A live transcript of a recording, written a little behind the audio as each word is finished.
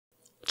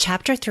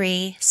Chapter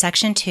 3,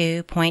 Section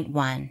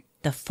 2.1,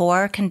 The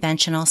 4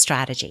 Conventional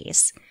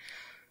Strategies.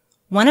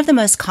 One of the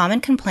most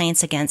common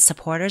complaints against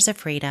supporters of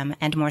freedom,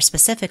 and more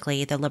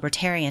specifically the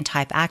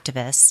libertarian-type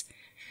activists,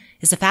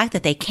 is the fact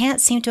that they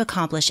can't seem to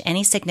accomplish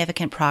any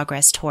significant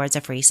progress towards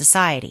a free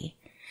society.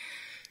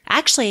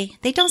 Actually,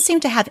 they don't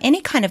seem to have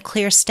any kind of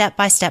clear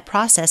step-by-step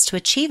process to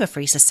achieve a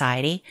free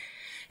society,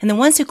 and the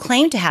ones who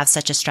claim to have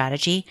such a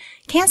strategy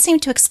can't seem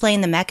to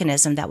explain the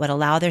mechanism that would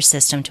allow their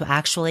system to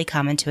actually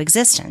come into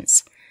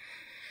existence.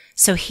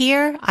 So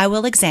here I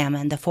will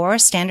examine the 4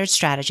 standard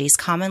strategies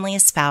commonly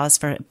espoused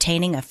for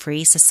obtaining a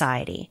free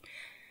society.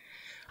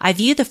 I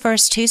view the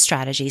first 2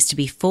 strategies to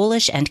be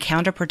foolish and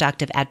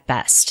counterproductive at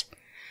best.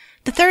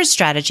 The third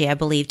strategy I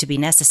believe to be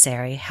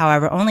necessary,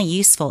 however only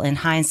useful in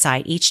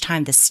hindsight each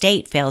time the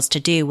state fails to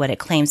do what it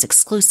claims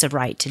exclusive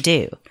right to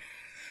do.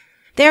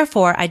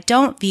 Therefore, I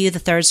don't view the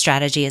third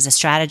strategy as a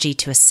strategy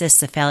to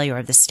assist the failure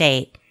of the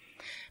state,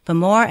 but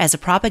more as a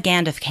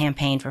propaganda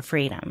campaign for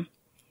freedom.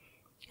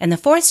 And the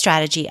fourth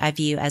strategy I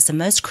view as the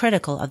most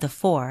critical of the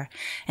 4,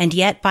 and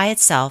yet by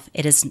itself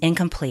it is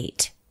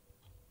incomplete.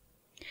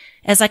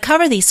 As I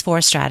cover these 4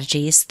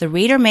 strategies, the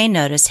reader may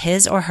notice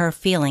his or her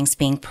feelings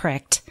being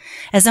pricked,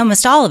 as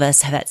almost all of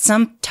us have at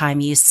some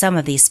time used some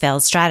of these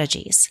failed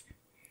strategies.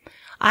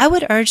 I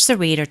would urge the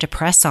reader to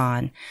press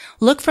on,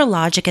 look for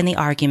logic in the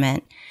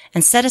argument,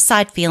 and set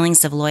aside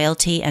feelings of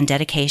loyalty and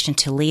dedication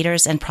to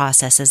leaders and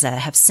processes that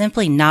have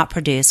simply not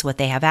produced what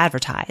they have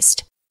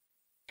advertised.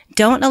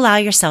 Don't allow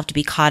yourself to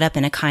be caught up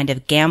in a kind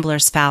of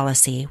gambler's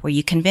fallacy where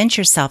you convince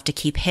yourself to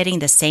keep hitting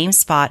the same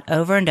spot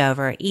over and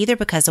over either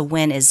because a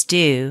win is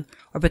due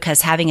or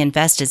because having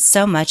invested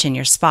so much in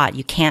your spot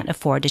you can't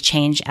afford to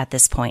change at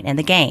this point in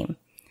the game.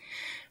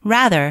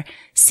 Rather,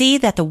 see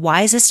that the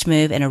wisest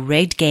move in a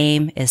rigged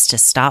game is to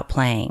stop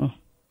playing.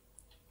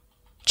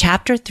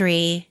 Chapter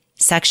 3,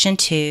 Section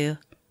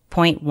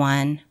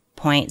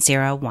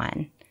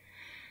 2.1.01.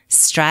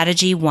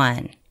 Strategy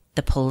 1.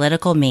 The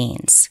Political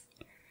Means.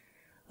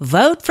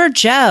 Vote for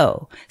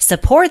Joe.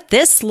 Support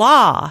this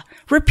law.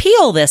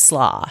 Repeal this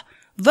law.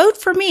 Vote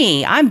for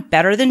me. I'm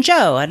better than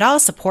Joe, and I'll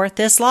support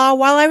this law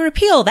while I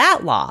repeal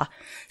that law.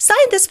 Sign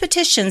this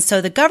petition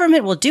so the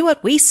government will do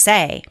what we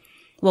say.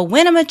 We'll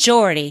win a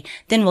majority,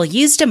 then we'll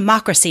use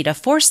democracy to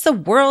force the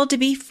world to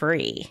be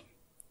free.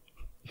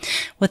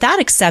 Without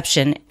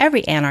exception,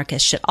 every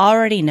anarchist should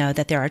already know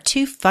that there are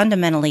 2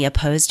 fundamentally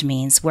opposed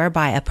means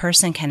whereby a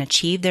person can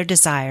achieve their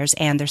desires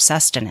and their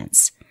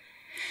sustenance.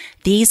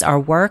 These are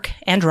work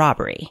and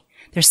robbery.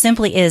 There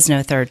simply is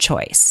no third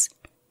choice.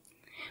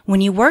 When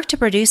you work to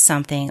produce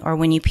something, or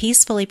when you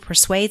peacefully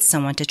persuade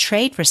someone to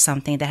trade for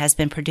something that has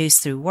been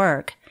produced through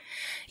work,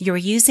 you're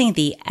using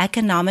the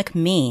economic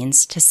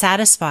means to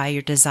satisfy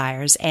your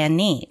desires and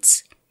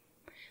needs.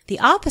 The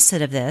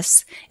opposite of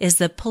this is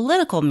the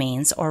political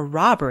means, or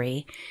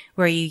robbery,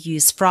 where you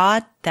use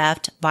fraud,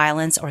 theft,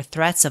 violence, or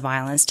threats of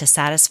violence to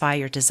satisfy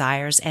your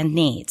desires and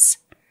needs.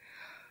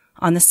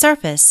 On the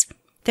surface,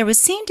 there would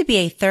seem to be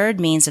a third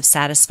means of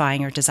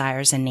satisfying your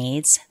desires and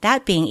needs,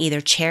 that being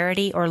either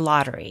charity or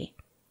lottery.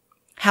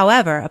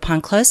 However, upon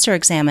closer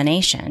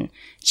examination,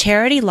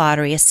 charity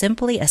lottery is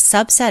simply a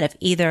subset of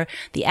either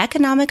the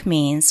economic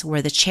means,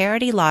 where the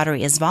charity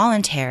lottery is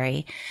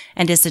voluntary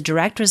and is the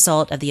direct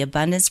result of the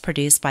abundance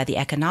produced by the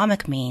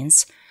economic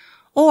means,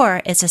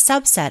 or it's a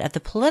subset of the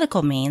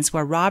political means,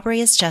 where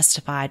robbery is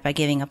justified by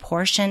giving a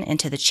portion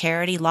into the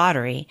charity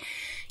lottery,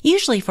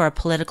 usually for a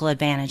political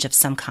advantage of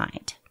some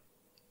kind.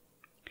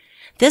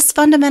 This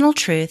fundamental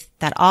truth,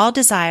 that all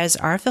desires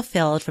are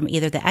fulfilled from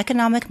either the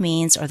economic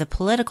means or the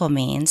political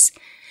means,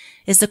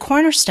 is the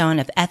cornerstone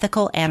of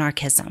ethical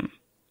anarchism.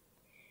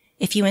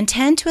 If you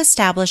intend to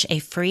establish a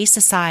free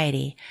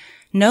society,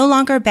 no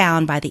longer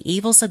bound by the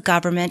evils of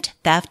government,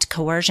 theft,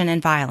 coercion,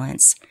 and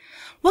violence,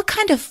 what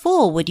kind of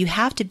fool would you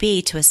have to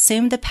be to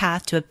assume the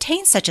path to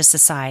obtain such a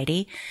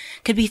society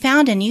could be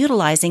found in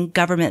utilizing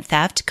government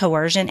theft,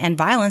 coercion, and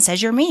violence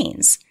as your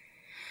means?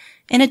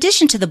 In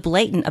addition to the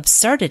blatant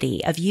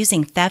absurdity of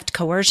using theft,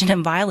 coercion,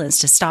 and violence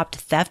to stop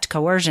theft,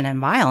 coercion, and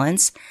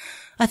violence,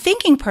 a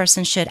thinking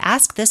person should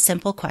ask this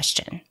simple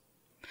question.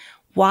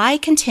 Why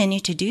continue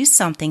to do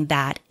something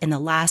that, in the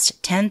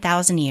last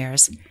 10,000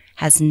 years,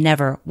 has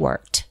never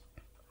worked?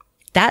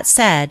 That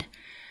said,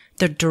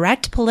 the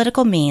direct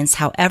political means,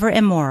 however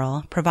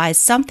immoral, provides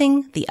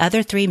something the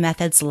other 3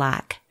 methods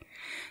lack.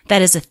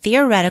 That is a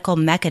theoretical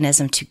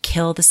mechanism to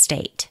kill the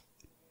state.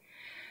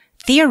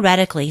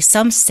 Theoretically,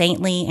 some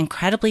saintly,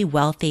 incredibly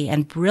wealthy,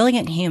 and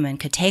brilliant human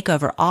could take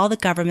over all the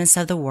governments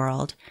of the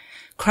world,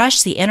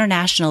 crush the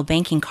international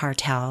banking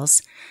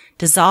cartels,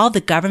 dissolve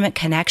the government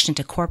connection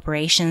to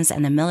corporations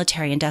and the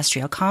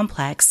military-industrial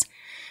complex,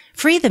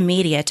 free the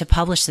media to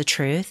publish the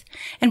truth,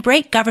 and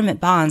break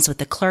government bonds with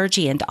the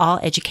clergy and all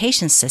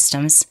education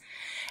systems,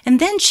 and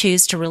then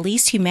choose to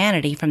release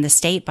humanity from the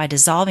state by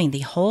dissolving the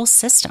whole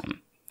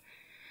system.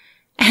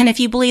 And if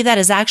you believe that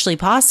is actually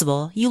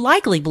possible, you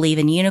likely believe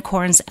in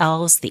unicorns,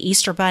 elves, the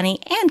Easter Bunny,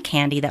 and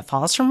candy that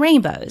falls from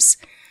rainbows.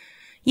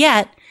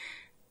 Yet,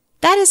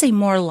 That is a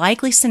more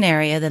likely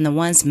scenario than the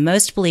ones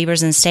most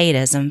believers in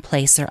statism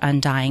place their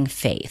undying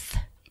faith.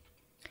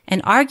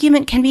 An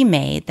argument can be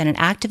made that an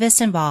activist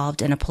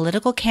involved in a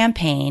political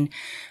campaign,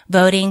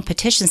 voting,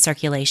 petition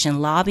circulation,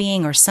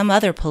 lobbying, or some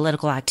other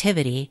political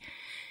activity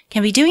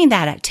can be doing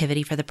that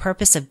activity for the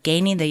purpose of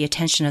gaining the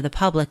attention of the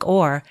public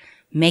or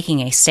making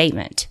a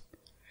statement.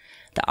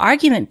 The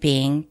argument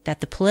being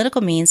that the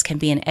political means can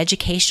be an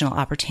educational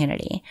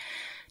opportunity,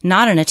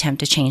 not an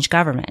attempt to change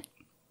government.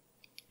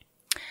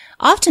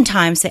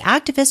 Oftentimes, the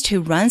activist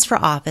who runs for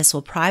office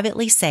will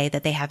privately say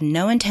that they have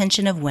no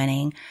intention of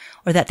winning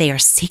or that they are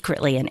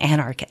secretly an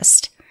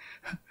anarchist.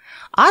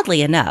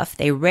 Oddly enough,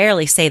 they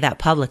rarely say that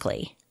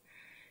publicly.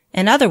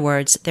 In other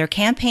words, their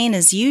campaign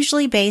is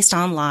usually based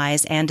on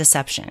lies and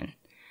deception.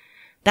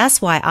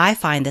 That's why I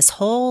find this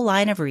whole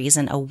line of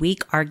reason a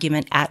weak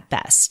argument at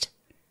best.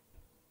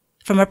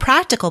 From a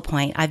practical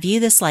point, I view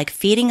this like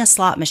feeding a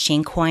slot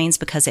machine coins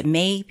because it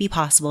may be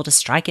possible to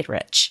strike it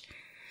rich.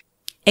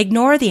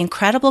 Ignore the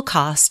incredible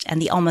cost and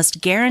the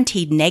almost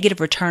guaranteed negative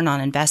return on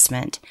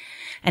investment,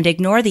 and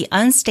ignore the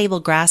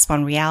unstable grasp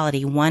on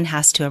reality one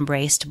has to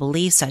embrace to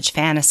believe such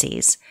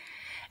fantasies,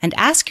 and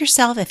ask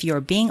yourself if you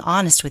are being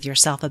honest with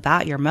yourself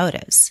about your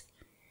motives.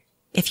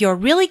 If you are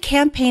really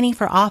campaigning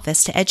for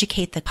office to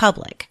educate the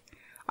public,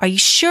 are you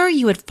sure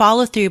you would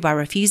follow through by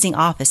refusing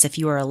office if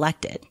you were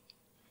elected?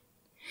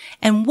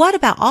 And what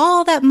about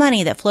all that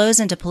money that flows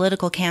into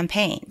political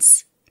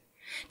campaigns?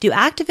 Do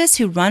activists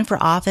who run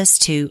for office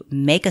to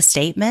make a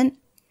statement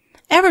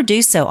ever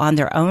do so on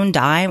their own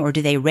dime, or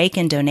do they rake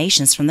in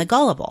donations from the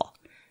gullible?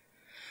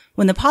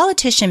 When the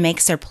politician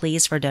makes their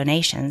pleas for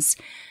donations,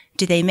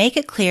 do they make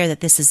it clear that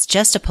this is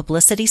just a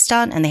publicity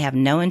stunt and they have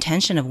no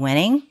intention of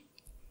winning?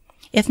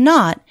 If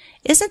not,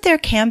 isn't their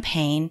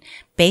campaign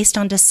based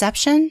on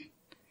deception?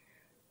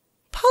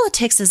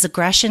 Politics is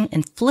aggression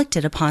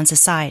inflicted upon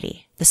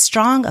society, the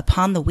strong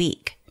upon the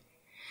weak.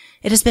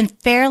 It has been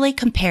fairly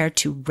compared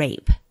to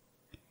rape.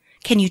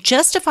 Can you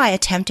justify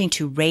attempting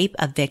to rape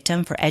a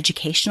victim for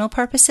educational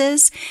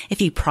purposes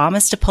if you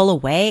promise to pull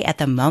away at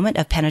the moment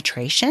of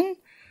penetration?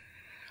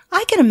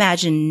 I can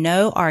imagine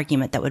no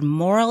argument that would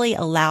morally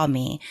allow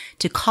me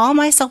to call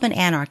myself an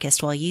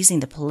anarchist while using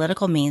the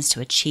political means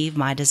to achieve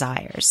my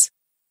desires.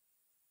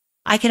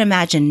 I can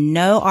imagine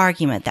no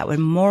argument that would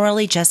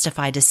morally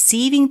justify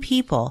deceiving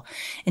people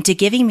into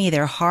giving me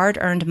their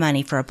hard-earned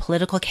money for a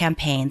political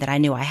campaign that I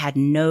knew I had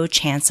no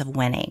chance of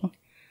winning.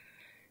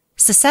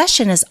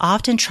 Secession is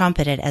often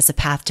trumpeted as a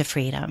path to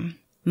freedom,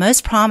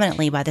 most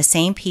prominently by the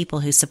same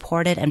people who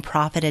supported and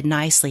profited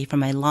nicely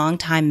from a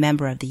longtime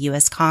member of the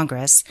U.S.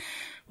 Congress,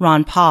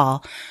 Ron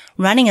Paul,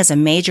 running as a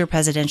major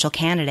presidential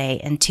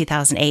candidate in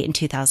 2008 and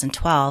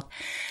 2012,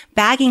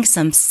 bagging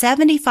some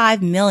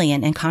 $75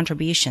 million in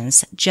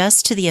contributions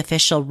just to the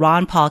official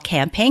Ron Paul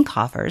campaign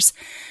coffers,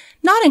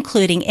 not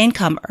including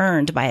income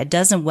earned by a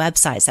dozen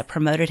websites that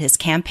promoted his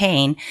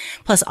campaign,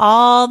 plus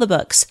all the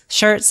books,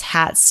 shirts,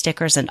 hats,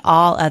 stickers, and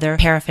all other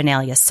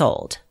paraphernalia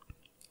sold.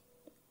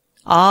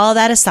 All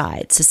that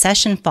aside,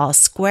 secession falls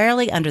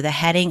squarely under the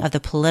heading of the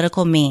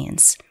political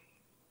means,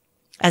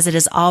 as it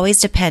is always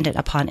dependent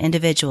upon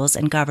individuals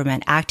and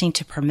government acting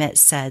to permit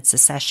said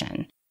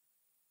secession.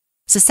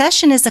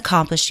 Secession is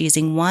accomplished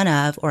using one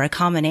of or a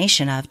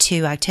combination of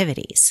two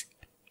activities,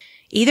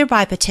 either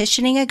by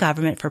petitioning a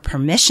government for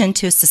permission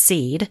to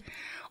secede,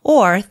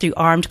 or through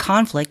armed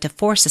conflict to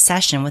force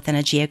secession within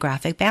a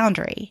geographic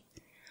boundary.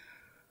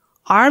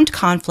 Armed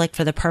conflict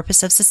for the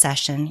purpose of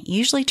secession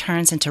usually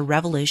turns into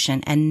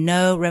revolution, and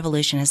no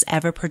revolution has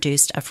ever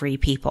produced a free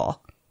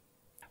people.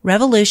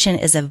 Revolution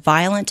is a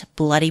violent,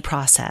 bloody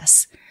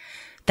process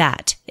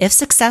that, if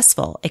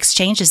successful,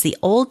 exchanges the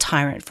old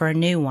tyrant for a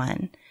new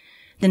one,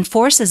 then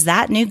forces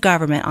that new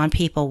government on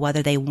people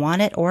whether they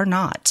want it or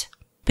not.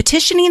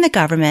 Petitioning the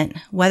government,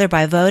 whether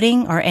by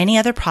voting or any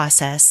other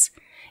process,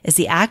 is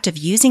the act of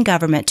using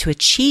government to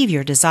achieve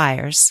your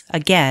desires,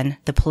 again,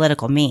 the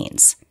political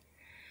means.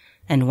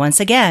 And once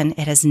again,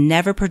 it has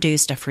never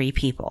produced a free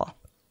people.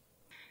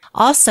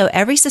 Also,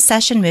 every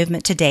secession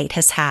movement to date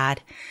has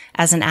had,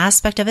 as an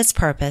aspect of its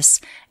purpose,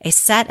 a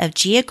set of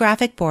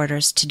geographic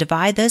borders to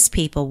divide those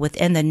people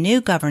within the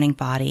new governing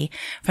body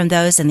from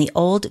those in the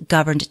old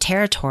governed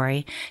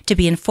territory, to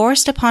be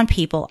enforced upon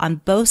people on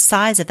both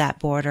sides of that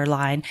border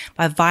line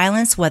by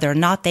violence whether or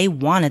not they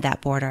wanted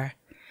that border.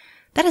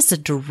 That is the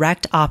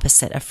direct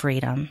opposite of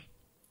freedom.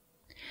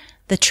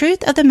 The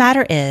truth of the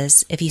matter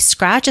is, if you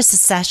scratch a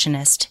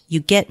secessionist, you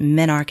get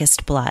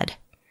minarchist blood.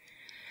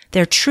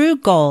 Their true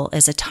goal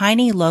is a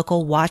tiny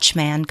local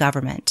watchman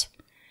government.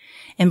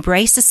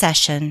 Embrace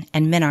secession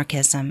and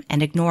minarchism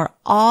and ignore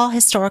all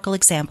historical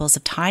examples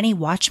of tiny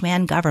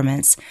watchman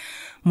governments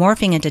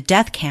morphing into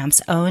death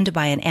camps owned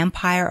by an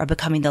empire or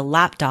becoming the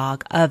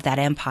lapdog of that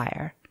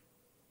empire.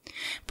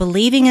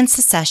 Believing in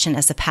secession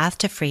as a path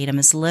to freedom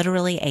is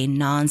literally a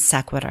non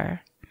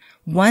sequitur.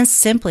 One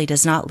simply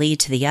does not lead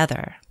to the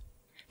other.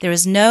 There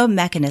is no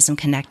mechanism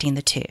connecting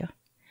the two.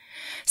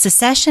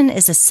 Secession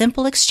is a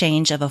simple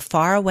exchange of a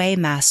faraway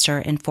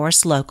master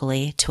enforced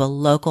locally to a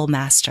local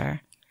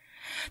master.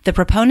 The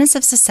proponents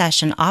of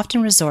secession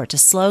often resort to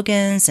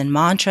slogans and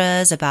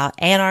mantras about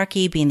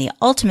anarchy being the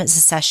ultimate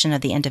secession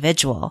of the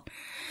individual.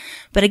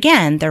 But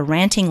again, their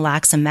ranting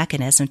lacks a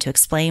mechanism to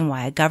explain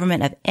why a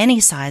government of any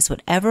size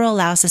would ever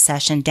allow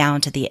secession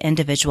down to the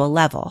individual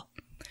level.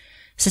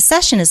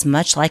 Secession is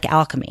much like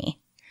alchemy.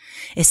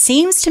 It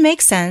seems to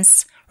make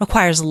sense,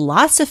 requires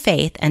lots of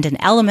faith and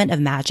an element of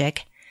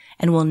magic,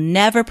 and will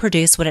never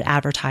produce what it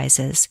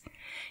advertises.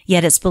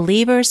 Yet its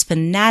believers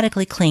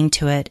fanatically cling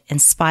to it in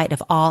spite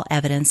of all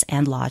evidence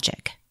and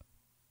logic.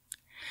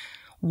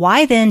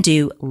 Why then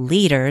do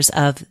leaders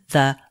of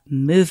the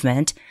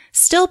movement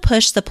still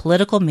push the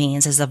political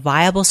means as a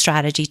viable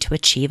strategy to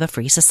achieve a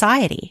free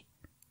society?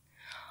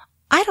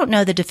 I don't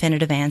know the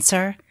definitive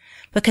answer,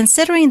 but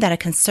considering that a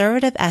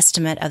conservative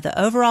estimate of the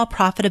overall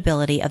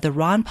profitability of the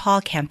Ron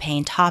Paul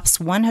campaign tops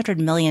 $100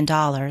 million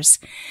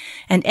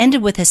and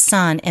ended with his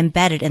son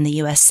embedded in the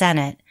U.S.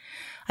 Senate,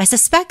 I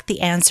suspect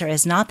the answer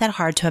is not that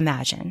hard to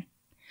imagine.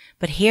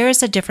 But here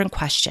is a different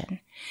question.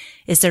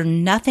 Is there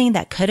nothing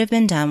that could have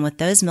been done with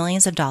those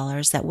millions of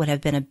dollars that would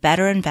have been a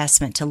better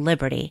investment to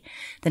liberty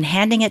than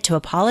handing it to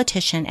a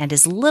politician and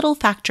his little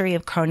factory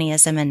of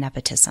cronyism and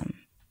nepotism?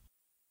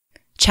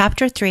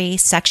 Chapter 3,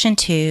 Section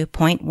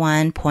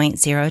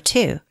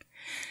 2.1.02.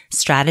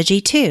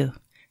 Strategy 2.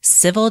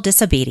 Civil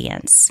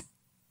Disobedience.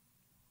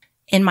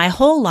 In my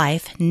whole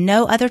life,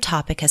 no other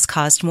topic has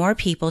caused more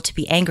people to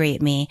be angry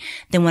at me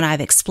than when I've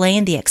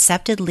explained the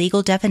accepted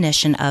legal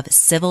definition of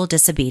civil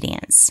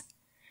disobedience.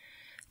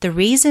 The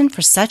reason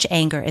for such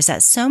anger is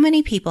that so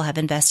many people have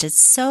invested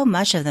so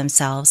much of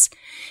themselves,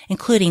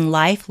 including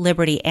life,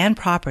 liberty, and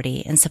property,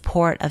 in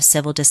support of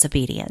civil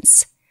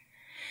disobedience.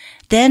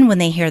 Then when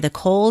they hear the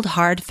cold,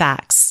 hard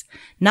facts,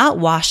 not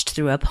washed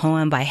through a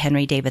poem by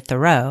Henry David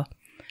Thoreau,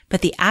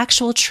 but the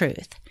actual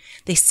truth,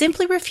 they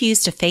simply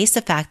refuse to face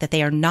the fact that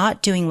they are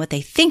not doing what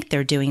they think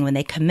they're doing when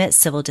they commit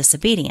civil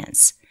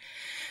disobedience.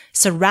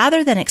 So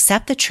rather than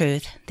accept the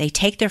truth, they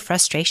take their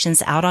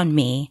frustrations out on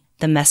me,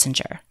 the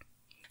messenger.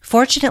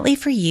 Fortunately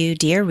for you,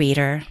 dear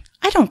reader,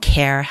 I don't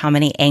care how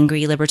many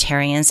angry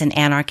libertarians and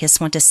anarchists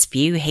want to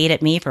spew hate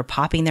at me for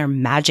popping their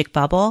magic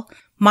bubble.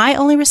 My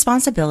only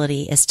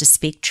responsibility is to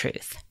speak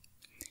truth.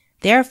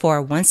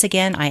 Therefore, once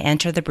again, I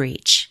enter the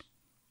breach.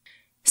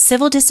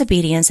 Civil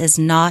disobedience is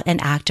not an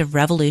act of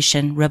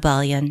revolution,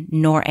 rebellion,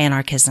 nor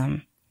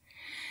anarchism.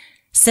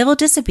 Civil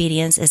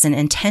disobedience is an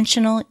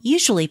intentional,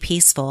 usually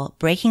peaceful,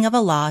 breaking of a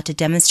law to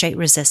demonstrate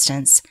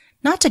resistance,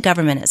 not to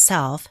government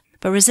itself,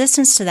 but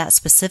resistance to that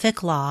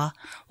specific law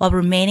while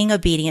remaining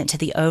obedient to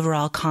the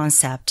overall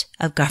concept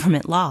of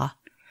government law.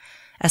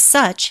 As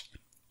such,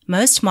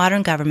 most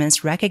modern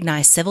governments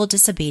recognize civil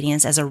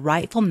disobedience as a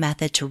rightful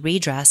method to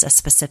redress a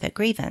specific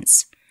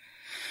grievance.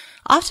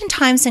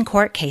 Oftentimes in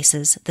court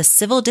cases, the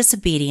civil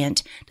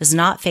disobedient does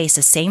not face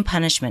the same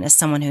punishment as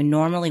someone who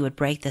normally would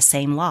break the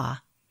same law.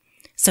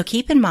 So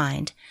keep in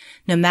mind,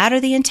 no matter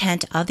the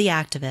intent of the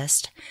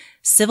activist,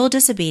 civil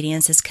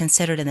disobedience is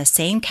considered in the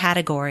same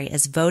category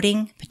as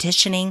voting,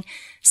 petitioning,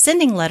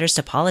 sending letters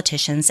to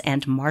politicians,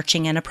 and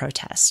marching in a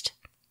protest.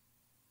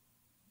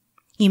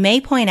 You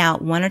may point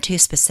out one or two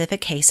specific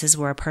cases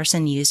where a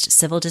person used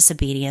civil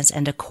disobedience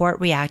and a court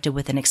reacted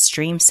with an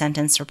extreme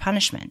sentence or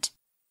punishment.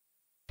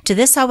 To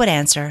this I would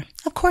answer,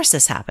 of course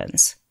this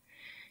happens.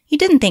 You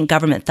didn't think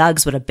government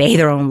thugs would obey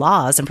their own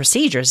laws and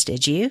procedures,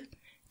 did you?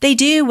 They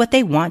do what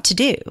they want to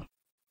do.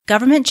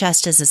 Government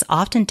justice is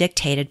often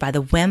dictated by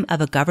the whim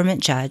of a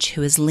government judge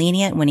who is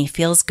lenient when he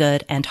feels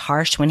good and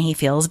harsh when he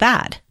feels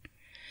bad.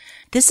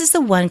 This is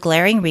the one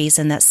glaring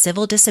reason that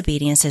civil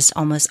disobedience is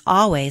almost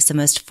always the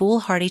most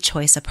foolhardy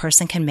choice a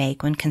person can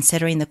make when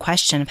considering the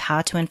question of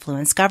how to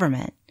influence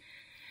government.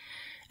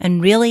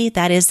 And really,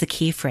 that is the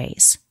key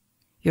phrase.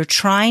 You're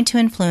trying to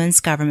influence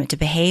government to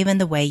behave in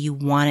the way you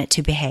want it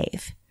to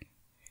behave.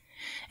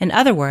 In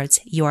other words,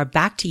 you are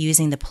back to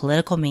using the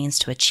political means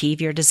to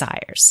achieve your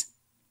desires.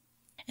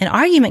 An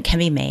argument can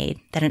be made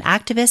that an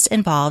activist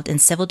involved in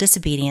civil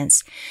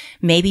disobedience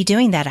may be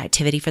doing that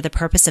activity for the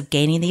purpose of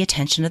gaining the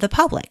attention of the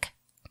public.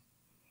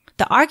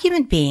 The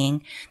argument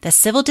being that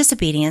civil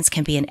disobedience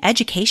can be an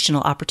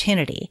educational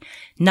opportunity,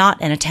 not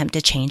an attempt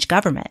to change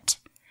government.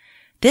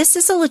 This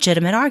is a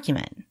legitimate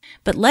argument,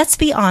 but let's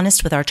be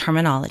honest with our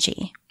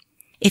terminology.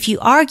 If you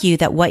argue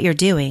that what you're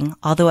doing,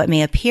 although it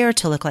may appear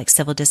to look like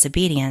civil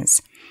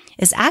disobedience,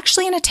 is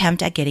actually an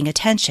attempt at getting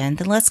attention,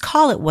 then let's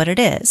call it what it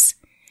is.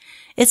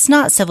 It's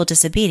not civil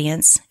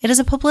disobedience, it is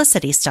a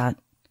publicity stunt.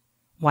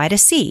 Why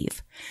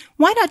deceive?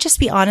 Why not just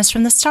be honest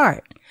from the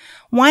start?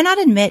 Why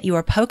not admit you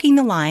are poking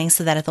the lion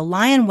so that if the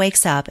lion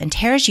wakes up and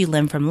tears you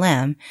limb from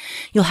limb,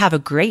 you'll have a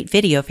great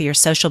video for your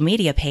social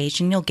media page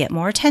and you'll get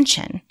more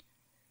attention?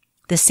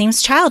 This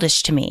seems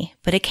childish to me,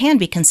 but it can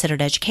be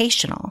considered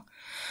educational.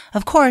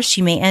 Of course,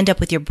 you may end up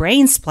with your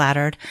brain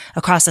splattered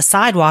across a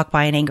sidewalk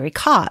by an angry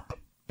cop,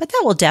 but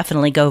that will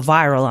definitely go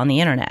viral on the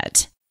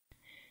internet.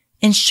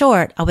 In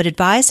short, I would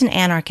advise an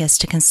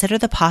anarchist to consider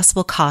the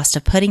possible cost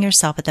of putting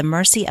yourself at the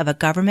mercy of a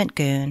government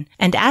goon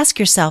and ask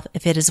yourself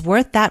if it is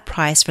worth that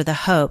price for the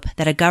hope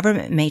that a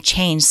government may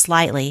change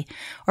slightly,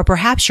 or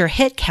perhaps your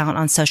hit count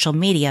on social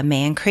media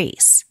may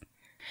increase.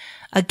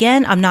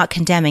 Again, I'm not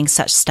condemning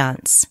such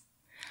stunts.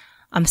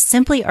 I'm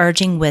simply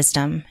urging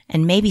wisdom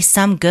and maybe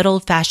some good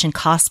old-fashioned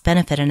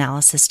cost-benefit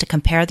analysis to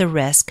compare the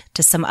risk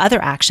to some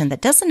other action that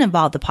doesn't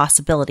involve the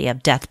possibility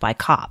of death by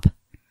cop.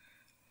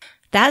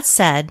 That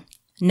said,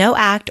 no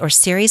act or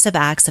series of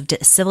acts of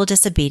civil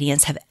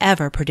disobedience have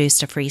ever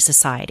produced a free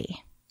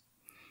society.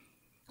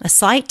 A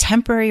slight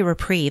temporary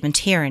reprieve in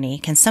tyranny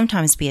can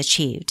sometimes be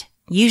achieved,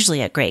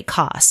 usually at great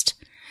cost.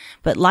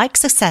 But like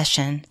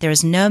secession, there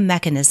is no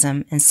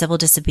mechanism in civil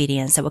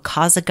disobedience that would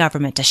cause a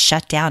government to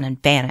shut down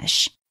and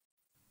vanish.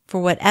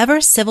 For whatever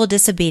civil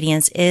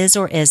disobedience is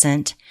or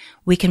isn't,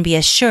 we can be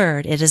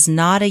assured it is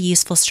not a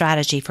useful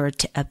strategy for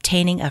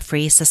obtaining a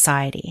free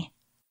society.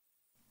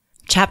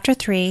 Chapter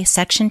 3,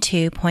 Section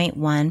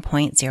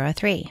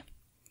 2.1.03.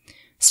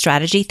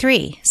 Strategy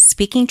 3,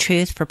 Speaking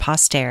Truth for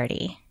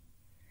Posterity.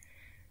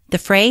 The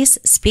phrase,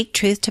 speak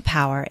truth to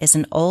power, is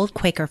an old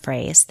Quaker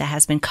phrase that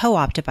has been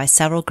co-opted by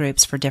several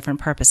groups for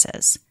different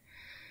purposes.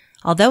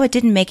 Although it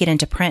didn't make it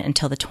into print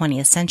until the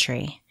 20th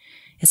century,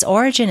 its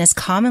origin is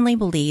commonly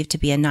believed to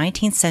be a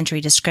 19th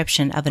century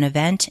description of an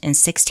event in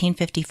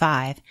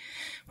 1655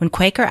 when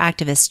Quaker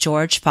activist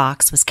George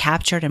Fox was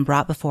captured and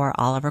brought before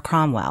Oliver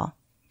Cromwell.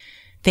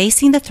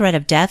 Facing the threat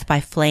of death by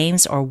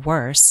flames or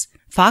worse,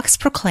 Fox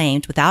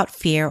proclaimed without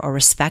fear or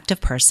respect of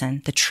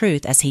person the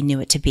truth as he knew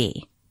it to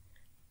be.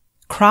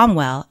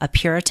 Cromwell, a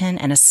Puritan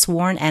and a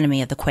sworn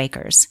enemy of the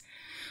Quakers,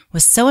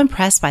 was so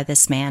impressed by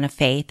this man of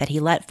faith that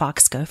he let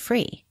Fox go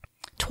free.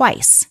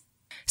 Twice.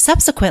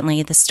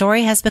 Subsequently, the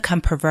story has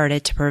become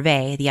perverted to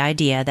purvey the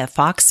idea that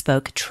Fox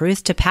spoke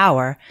truth to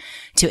power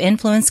to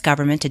influence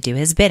government to do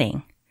his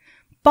bidding.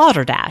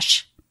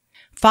 Balderdash!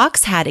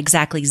 Fox had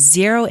exactly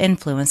zero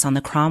influence on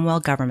the Cromwell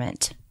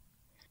government.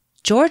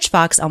 George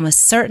Fox almost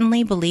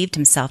certainly believed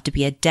himself to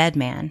be a dead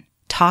man,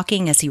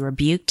 talking as he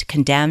rebuked,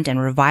 condemned, and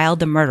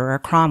reviled the murderer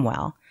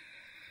Cromwell.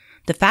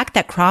 The fact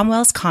that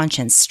Cromwell's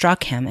conscience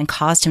struck him and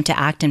caused him to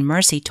act in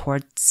mercy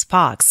towards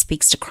Fox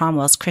speaks to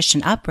Cromwell's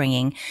Christian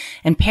upbringing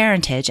and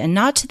parentage, and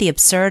not to the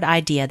absurd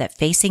idea that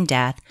facing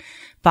death,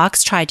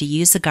 Fox tried to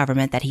use the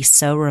government that he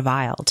so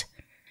reviled.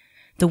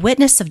 The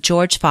witness of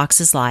George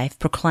Fox's life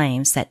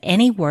proclaims that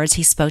any words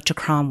he spoke to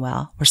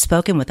Cromwell were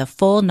spoken with a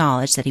full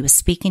knowledge that he was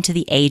speaking to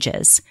the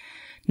ages,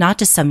 not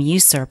to some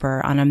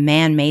usurper on a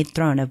man-made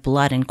throne of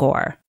blood and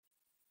gore.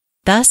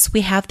 Thus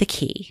we have the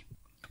key.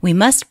 We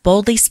must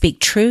boldly speak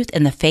truth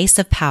in the face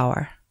of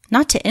power,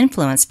 not to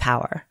influence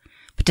power,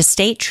 but to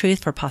state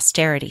truth for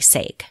posterity's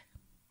sake.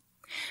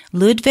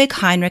 Ludwig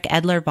Heinrich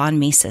Edler von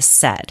Mises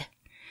said,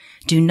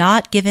 "Do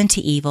not give in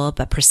to evil,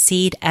 but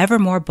proceed ever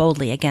more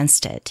boldly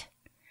against it."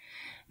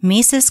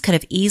 Mises could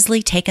have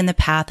easily taken the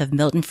path of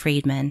Milton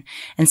Friedman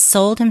and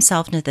sold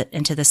himself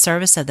into the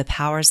service of the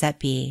powers that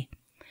be.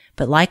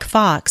 But like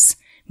Fox,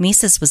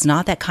 Mises was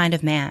not that kind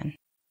of man.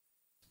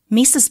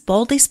 Mises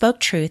boldly spoke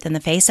truth in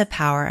the face of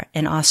power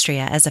in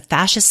Austria as a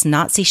fascist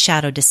Nazi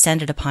shadow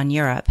descended upon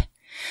Europe.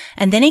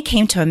 And then he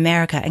came to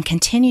America and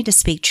continued to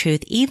speak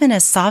truth even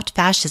as soft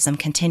fascism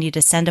continued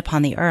to descend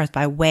upon the earth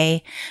by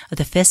way of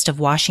the fist of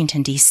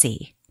Washington,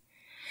 D.C.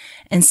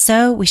 And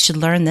so we should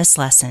learn this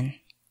lesson.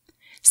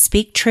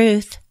 Speak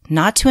truth,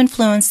 not to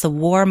influence the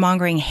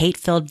warmongering,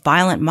 hate-filled,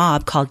 violent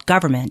mob called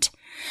government,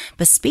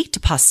 but speak to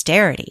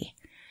posterity.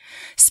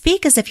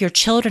 Speak as if your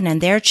children and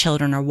their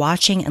children are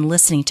watching and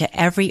listening to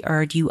every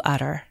word you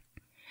utter.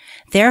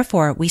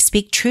 Therefore, we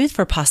speak truth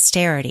for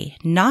posterity,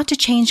 not to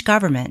change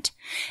government,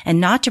 and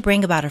not to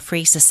bring about a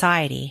free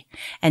society,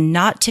 and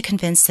not to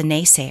convince the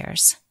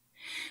naysayers.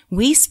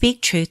 We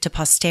speak truth to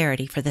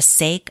posterity for the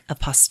sake of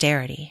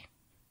posterity.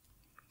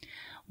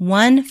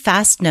 One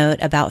fast note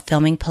about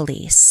filming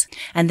police,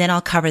 and then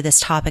I'll cover this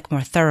topic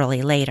more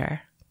thoroughly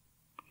later.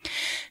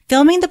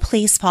 Filming the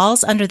police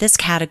falls under this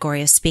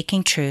category of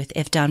speaking truth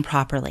if done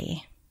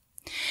properly.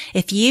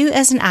 If you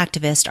as an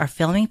activist are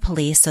filming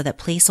police so that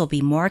police will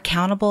be more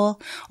accountable,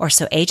 or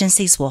so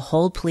agencies will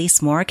hold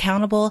police more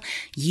accountable,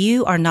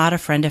 you are not a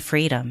friend of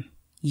freedom.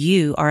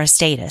 You are a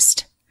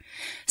statist.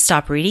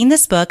 Stop reading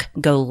this book,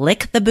 go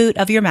lick the boot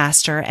of your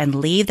master, and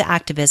leave the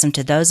activism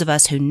to those of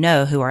us who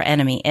know who our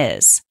enemy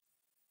is.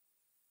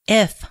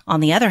 If,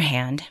 on the other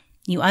hand,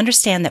 you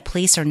understand that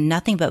police are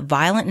nothing but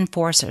violent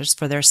enforcers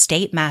for their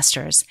state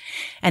masters,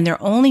 and their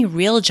only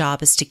real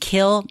job is to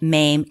kill,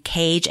 maim,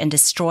 cage, and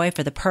destroy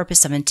for the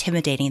purpose of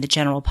intimidating the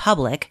general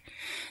public,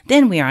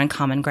 then we are on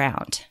common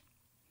ground.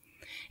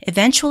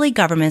 Eventually,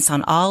 governments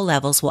on all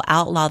levels will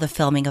outlaw the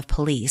filming of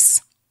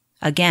police.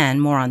 Again,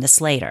 more on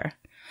this later.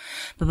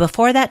 But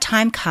before that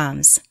time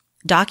comes,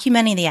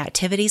 documenting the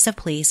activities of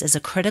police is a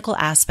critical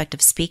aspect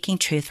of speaking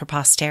truth for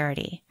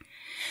posterity.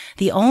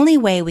 The only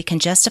way we can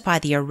justify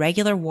the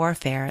irregular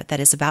warfare that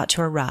is about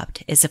to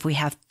erupt is if we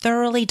have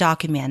thoroughly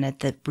documented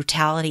the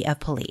brutality of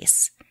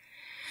police.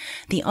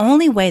 The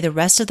only way the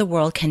rest of the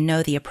world can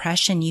know the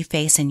oppression you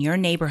face in your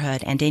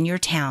neighborhood and in your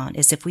town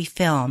is if we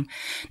film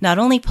not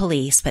only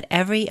police, but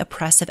every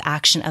oppressive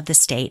action of the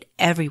state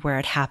everywhere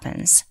it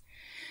happens.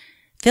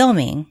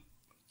 Filming,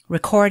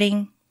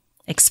 recording,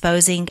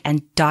 exposing,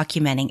 and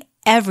documenting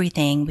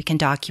everything we can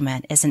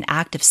document is an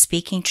act of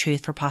speaking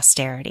truth for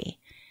posterity.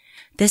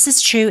 This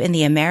is true in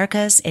the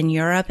Americas, in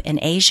Europe, in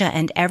Asia,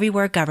 and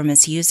everywhere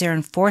governments use their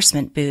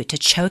enforcement boot to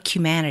choke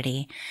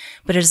humanity,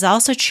 but it is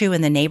also true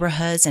in the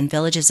neighborhoods and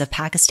villages of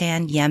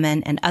Pakistan,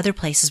 Yemen, and other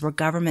places where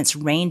governments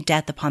rain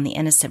death upon the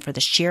innocent for the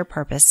sheer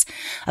purpose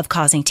of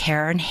causing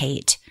terror and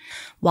hate,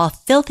 while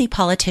filthy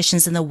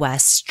politicians in the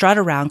West strut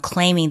around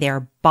claiming they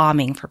are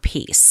bombing for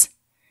peace.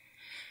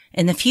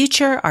 In the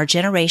future, our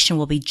generation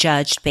will be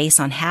judged based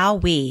on how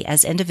we,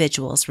 as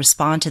individuals,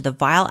 respond to the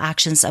vile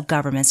actions of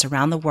governments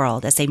around the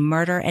world as they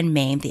murder and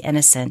maim the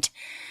innocent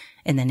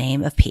in the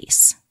name of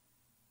peace.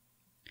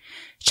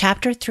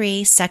 Chapter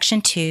 3,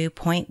 Section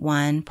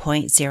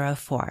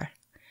 2.1.04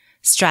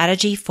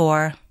 Strategy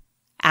for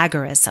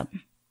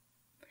Agorism.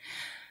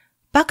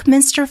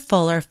 Buckminster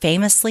Fuller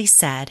famously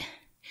said,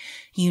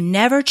 "You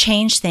never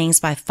change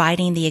things by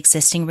fighting the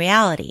existing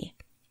reality.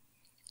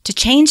 To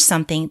change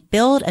something,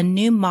 build a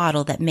new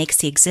model that makes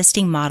the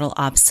existing model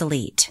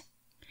obsolete."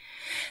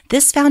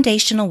 This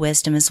foundational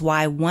wisdom is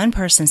why one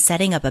person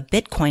setting up a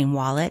Bitcoin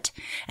wallet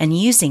and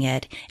using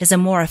it is a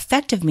more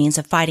effective means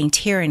of fighting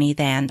tyranny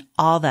than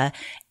all the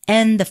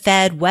End the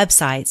Fed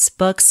websites,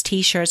 books,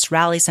 t-shirts,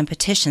 rallies, and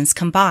petitions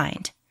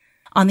combined.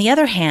 On the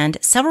other hand,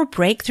 several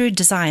breakthrough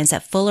designs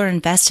that Fuller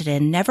invested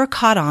in never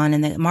caught on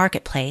in the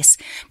marketplace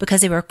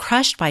because they were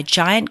crushed by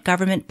giant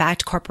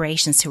government-backed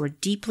corporations who were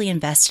deeply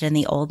invested in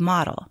the old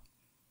model.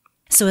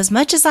 So as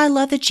much as I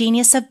love the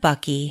genius of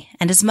Bucky,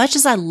 and as much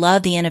as I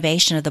love the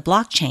innovation of the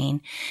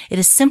blockchain, it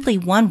is simply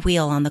one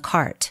wheel on the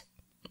cart.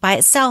 By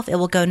itself, it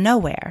will go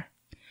nowhere.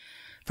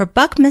 For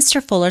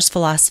Buckminster Fuller's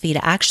philosophy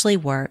to actually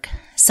work,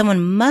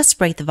 someone must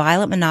break the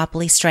violent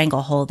monopoly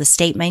stranglehold the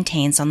state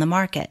maintains on the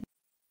market.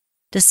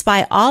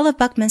 Despite all of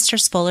Buckminster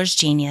Fuller's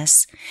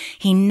genius,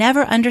 he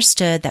never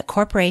understood that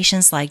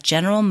corporations like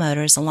General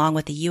Motors, along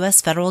with the U.S.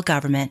 federal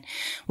government,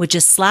 would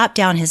just slap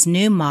down his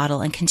new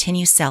model and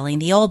continue selling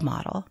the old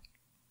model.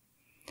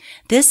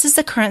 This is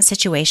the current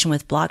situation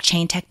with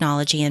blockchain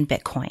technology and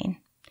Bitcoin.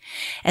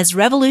 As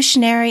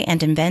revolutionary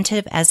and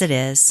inventive as it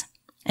is,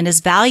 and as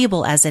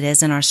valuable as it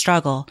is in our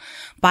struggle,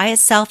 by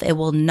itself it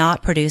will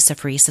not produce a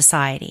free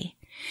society.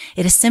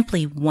 It is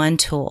simply one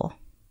tool.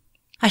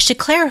 I should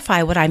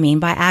clarify what I mean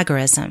by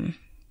agorism.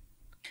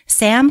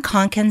 Sam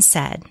Konkin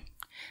said,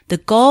 "The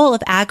goal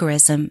of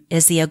agorism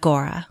is the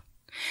agora,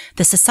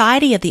 the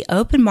society of the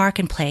open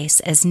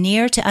marketplace as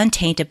near to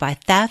untainted by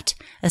theft,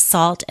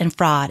 assault, and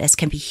fraud as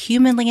can be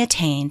humanly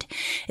attained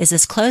is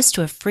as close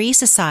to a free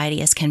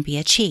society as can be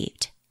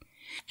achieved.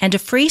 And a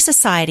free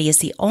society is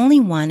the only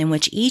one in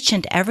which each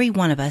and every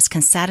one of us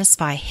can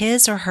satisfy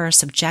his or her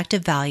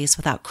subjective values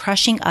without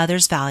crushing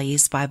others'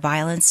 values by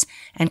violence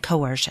and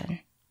coercion."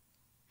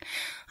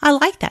 I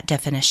like that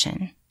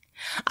definition.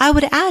 I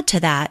would add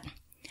to that,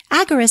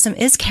 agorism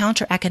is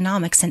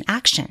counter-economics in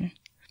action.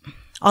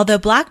 Although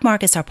black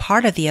markets are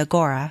part of the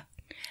agora,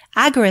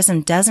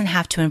 agorism doesn't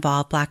have to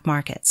involve black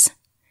markets.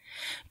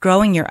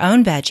 Growing your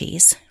own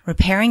veggies,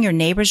 repairing your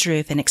neighbor's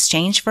roof in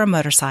exchange for a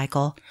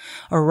motorcycle,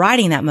 or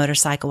riding that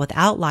motorcycle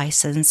without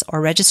license or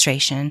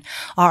registration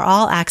are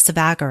all acts of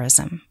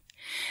agorism.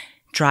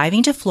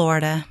 Driving to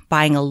Florida,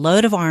 buying a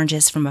load of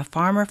oranges from a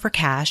farmer for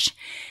cash,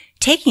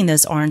 taking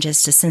those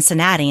oranges to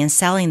Cincinnati and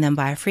selling them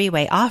by a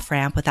freeway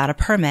off-ramp without a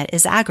permit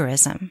is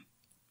agorism.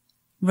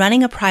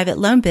 Running a private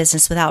loan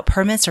business without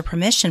permits or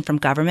permission from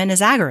government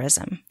is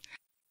agorism.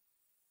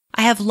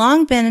 I have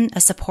long been a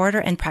supporter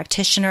and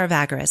practitioner of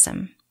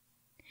agorism.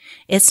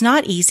 It's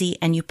not easy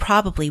and you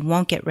probably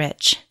won't get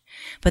rich,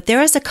 but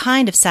there is a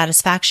kind of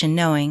satisfaction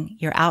knowing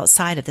you're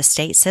outside of the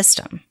state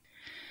system.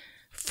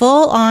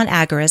 Full-on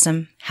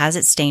agorism has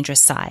its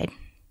dangerous side.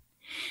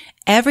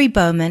 Every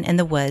bowman in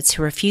the woods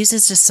who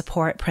refuses to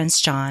support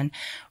Prince John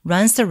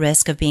runs the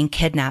risk of being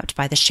kidnapped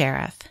by the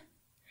sheriff.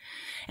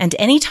 And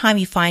any time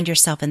you find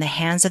yourself in the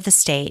hands of the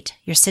state,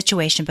 your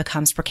situation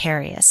becomes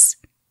precarious.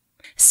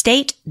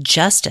 State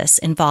justice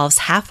involves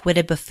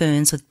half-witted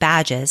buffoons with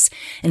badges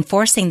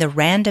enforcing the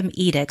random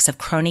edicts of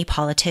crony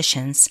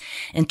politicians,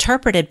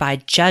 interpreted by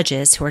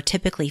judges who are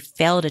typically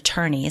failed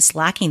attorneys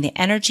lacking the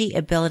energy,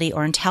 ability,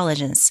 or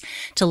intelligence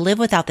to live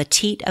without the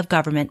teat of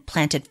government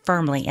planted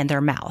firmly in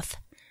their mouth.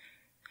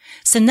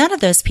 So none of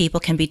those people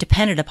can be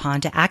depended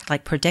upon to act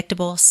like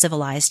predictable,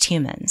 civilized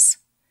humans.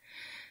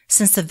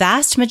 Since the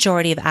vast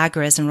majority of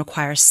agorism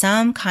requires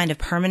some kind of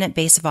permanent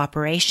base of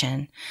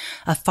operation,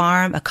 a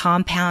farm, a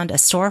compound, a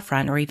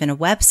storefront, or even a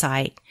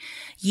website,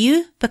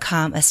 you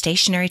become a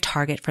stationary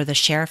target for the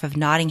sheriff of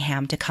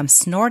Nottingham to come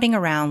snorting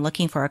around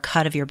looking for a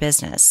cut of your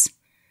business.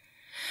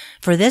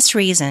 For this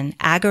reason,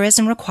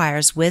 agorism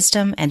requires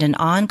wisdom and an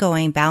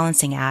ongoing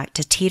balancing act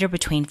to teeter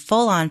between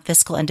full-on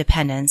fiscal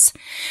independence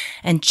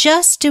and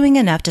just doing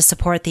enough to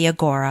support the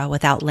agora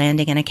without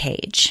landing in a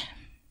cage.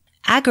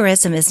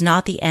 Agorism is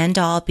not the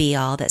end-all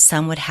be-all that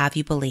some would have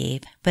you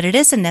believe, but it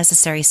is a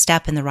necessary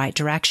step in the right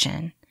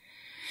direction.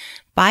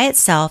 By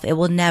itself, it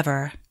will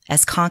never,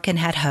 as Konkin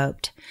had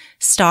hoped,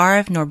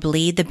 starve nor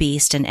bleed the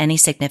beast in any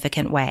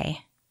significant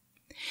way.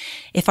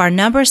 If our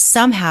numbers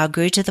somehow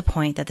grew to the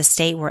point that the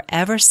state were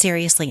ever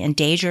seriously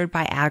endangered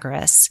by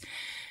agorists,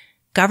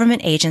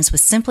 government agents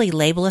would simply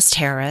label us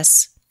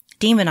terrorists,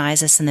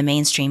 demonize us in the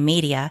mainstream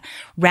media,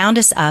 round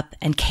us up,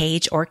 and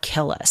cage or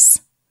kill us.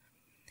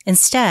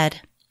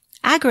 Instead,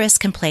 agorists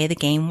can play the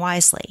game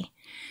wisely.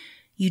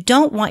 You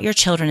don't want your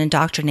children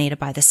indoctrinated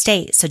by the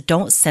state, so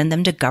don't send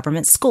them to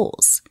government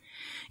schools.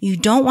 You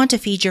don't want to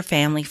feed your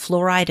family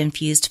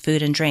fluoride-infused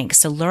food and drinks,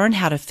 so learn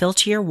how to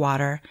filter your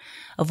water,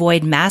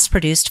 avoid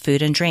mass-produced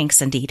food and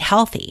drinks, and eat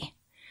healthy.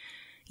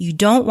 You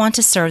don't want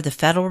to serve the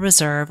Federal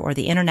Reserve or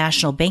the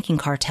international banking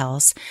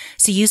cartels,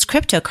 so use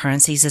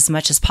cryptocurrencies as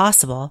much as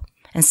possible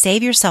and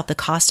save yourself the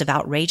cost of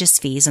outrageous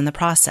fees in the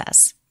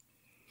process.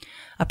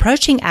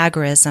 Approaching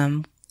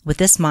agorism with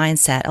this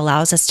mindset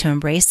allows us to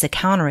embrace the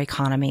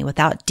counter-economy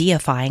without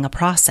deifying a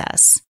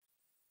process.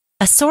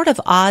 A sort of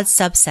odd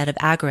subset of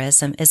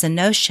agorism is a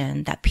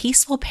notion that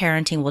peaceful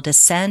parenting will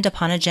descend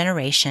upon a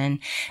generation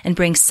and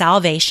bring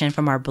salvation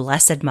from our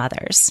blessed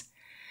mothers.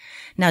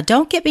 Now,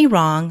 don't get me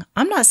wrong,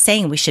 I'm not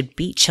saying we should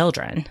beat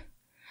children.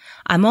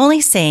 I'm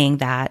only saying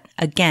that,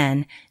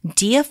 again,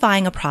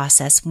 deifying a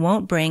process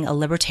won't bring a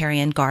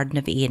libertarian Garden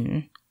of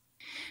Eden.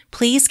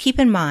 Please keep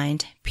in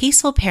mind,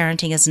 peaceful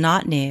parenting is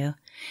not new,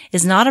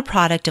 is not a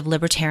product of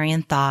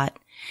libertarian thought,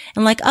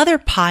 and like other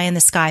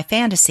pie-in-the-sky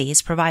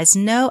fantasies, provides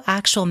no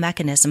actual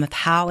mechanism of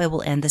how it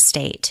will end the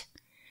state.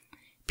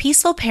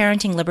 Peaceful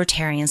parenting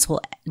libertarians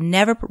will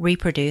never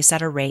reproduce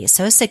at a rate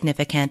so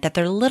significant that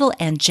their little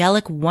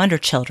angelic wonder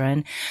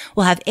children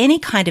will have any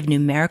kind of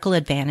numerical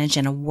advantage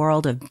in a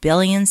world of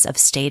billions of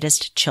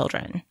statist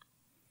children.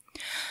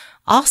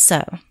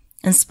 Also,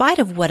 in spite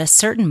of what a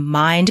certain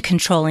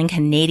mind-controlling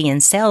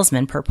Canadian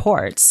salesman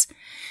purports,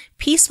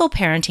 peaceful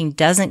parenting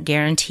doesn't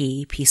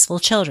guarantee peaceful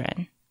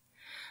children.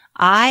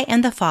 I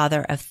am the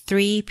father of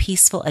 3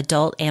 peaceful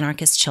adult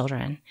anarchist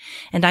children,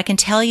 and I can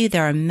tell you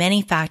there are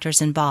many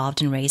factors involved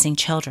in raising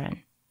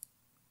children.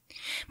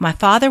 My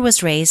father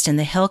was raised in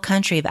the hill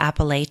country of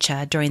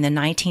Appalachia during the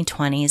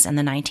 1920s and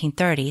the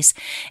 1930s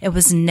and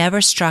was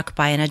never struck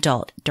by an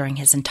adult during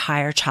his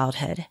entire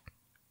childhood.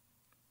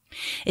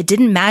 It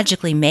didn't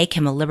magically make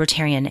him a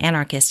libertarian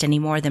anarchist any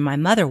more than my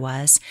mother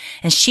was,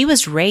 and she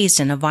was raised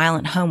in a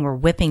violent home where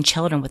whipping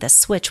children with a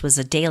switch was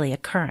a daily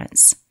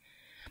occurrence.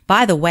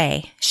 By the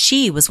way,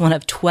 she was one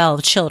of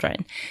 12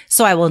 children,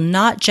 so I will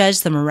not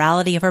judge the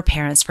morality of her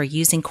parents for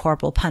using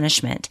corporal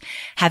punishment,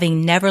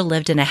 having never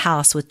lived in a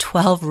house with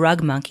 12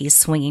 rug monkeys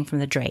swinging from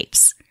the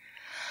drapes.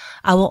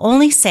 I will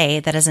only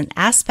say that as an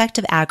aspect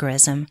of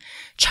agorism,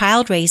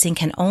 child raising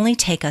can only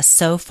take us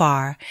so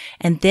far,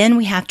 and then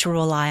we have to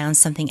rely on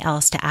something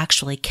else to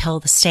actually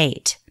kill the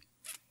state.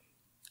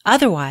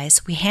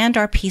 Otherwise, we hand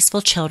our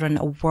peaceful children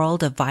a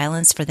world of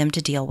violence for them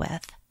to deal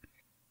with.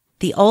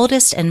 The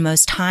oldest and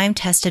most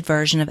time-tested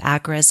version of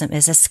agorism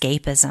is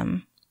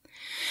escapism.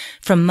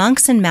 From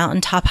monks in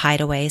mountaintop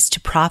hideaways to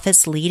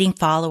prophets leading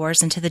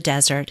followers into the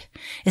desert,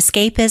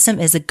 escapism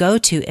is a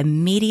go-to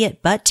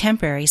immediate but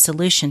temporary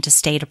solution to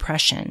state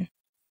oppression.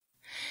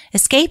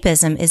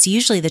 Escapism is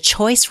usually the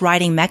choice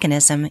writing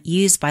mechanism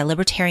used by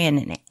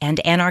libertarian and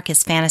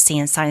anarchist fantasy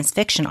and science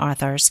fiction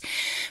authors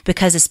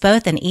because it's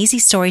both an easy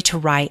story to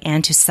write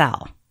and to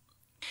sell.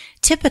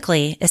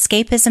 Typically,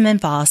 escapism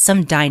involves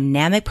some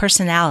dynamic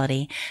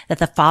personality that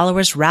the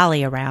followers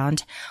rally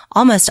around,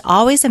 almost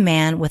always a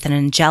man with an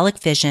angelic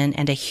vision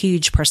and a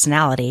huge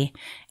personality,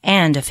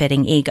 and a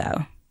fitting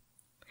ego.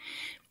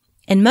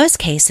 In most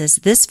cases,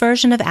 this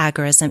version of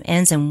agorism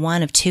ends in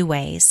one of 2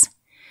 ways.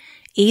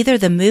 Either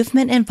the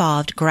movement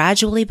involved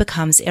gradually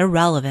becomes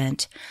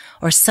irrelevant,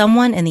 or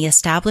someone in the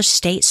established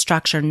state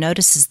structure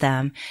notices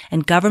them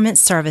and government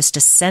service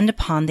descend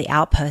upon the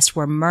outpost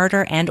where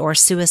murder and or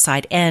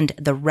suicide end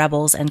the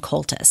rebels and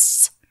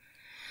cultists.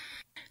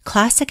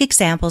 Classic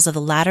examples of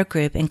the latter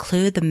group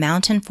include the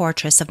mountain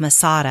fortress of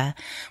Masada,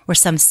 where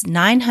some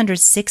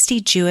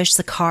 960 Jewish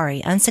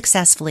Sicarii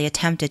unsuccessfully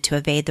attempted to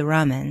evade the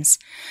Romans,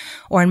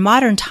 or in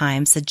modern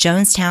times the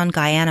Jonestown,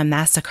 Guyana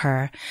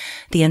massacre,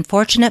 the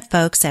unfortunate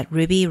folks at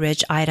Ruby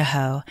Ridge,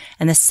 Idaho,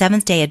 and the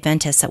Seventh-day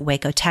Adventists at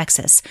Waco,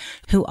 Texas,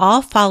 who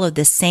all followed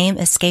the same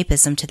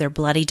escapism to their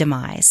bloody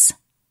demise.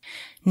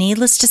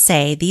 Needless to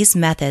say, these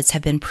methods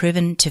have been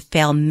proven to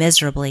fail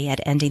miserably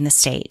at ending the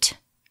state.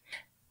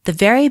 The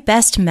very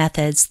best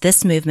methods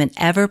this movement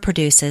ever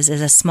produces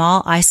is a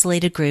small,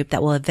 isolated group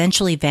that will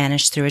eventually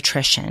vanish through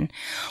attrition,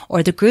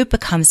 or the group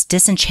becomes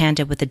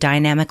disenchanted with the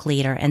dynamic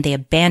leader and they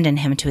abandon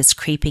him to his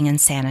creeping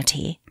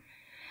insanity.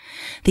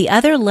 The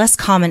other, less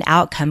common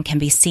outcome can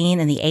be seen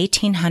in the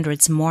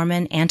 1800s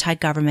Mormon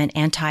anti-government,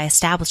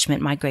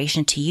 anti-establishment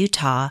migration to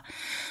Utah,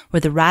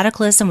 where the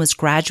radicalism was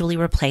gradually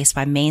replaced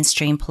by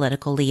mainstream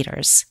political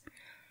leaders.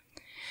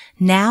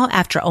 Now,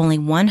 after only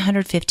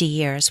 150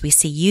 years, we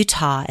see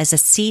Utah as a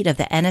seat of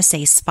the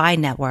NSA spy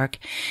network,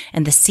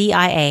 and the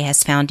CIA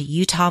has found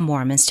Utah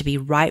Mormons to be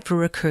ripe for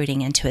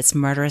recruiting into its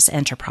murderous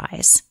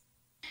enterprise.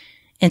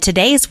 In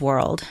today's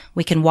world,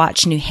 we can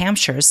watch New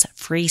Hampshire's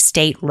free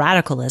state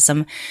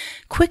radicalism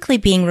quickly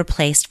being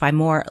replaced by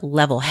more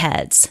level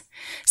heads.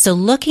 So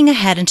looking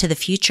ahead into the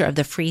future of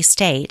the free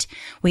state,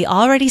 we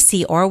already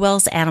see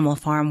Orwell's Animal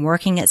Farm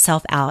working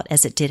itself out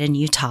as it did in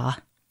Utah.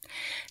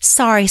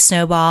 Sorry,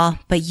 Snowball,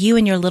 but you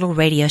and your little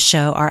radio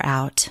show are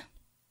out.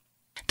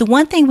 The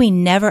one thing we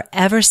never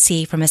ever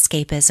see from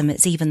escapism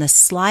is even the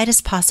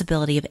slightest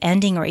possibility of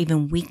ending or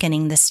even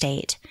weakening the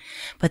state.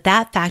 But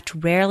that fact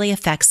rarely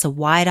affects the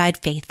wide-eyed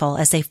faithful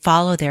as they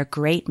follow their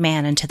great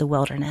man into the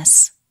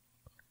wilderness.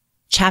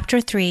 Chapter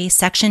 3,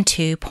 Section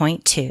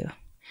 2.2.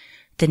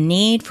 The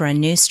need for a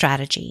new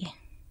strategy.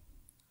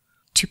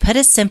 To put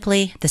it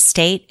simply, the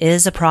state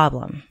is a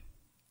problem.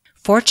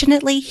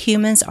 Fortunately,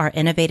 humans are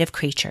innovative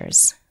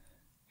creatures.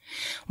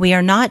 We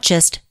are not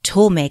just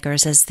tool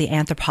makers, as the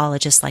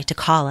anthropologists like to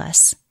call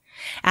us.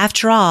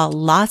 After all,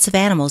 lots of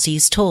animals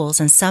use tools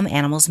and some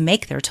animals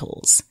make their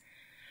tools.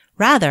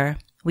 Rather,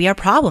 we are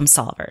problem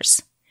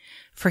solvers.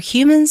 For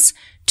humans,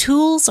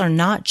 tools are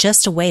not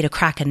just a way to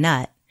crack a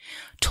nut.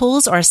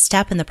 Tools are a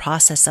step in the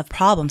process of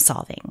problem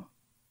solving.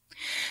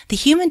 The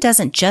human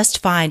doesn't just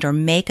find or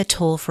make a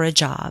tool for a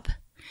job.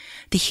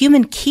 The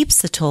human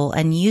keeps the tool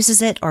and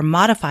uses it or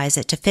modifies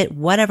it to fit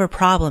whatever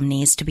problem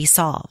needs to be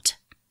solved.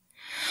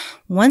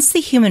 Once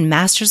the human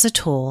masters a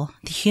tool,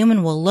 the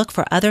human will look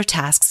for other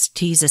tasks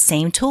to use the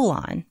same tool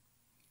on.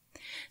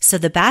 So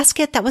the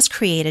basket that was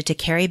created to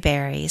carry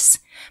berries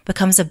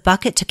becomes a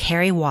bucket to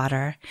carry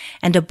water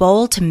and a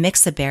bowl to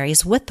mix the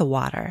berries with the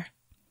water.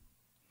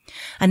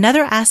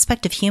 Another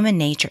aspect of human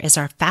nature is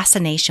our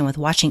fascination with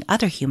watching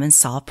other humans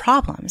solve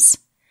problems.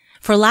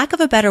 For lack of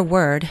a better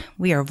word,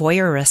 we are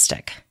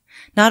voyeuristic,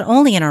 not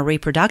only in our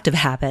reproductive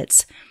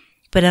habits,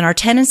 but in our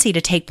tendency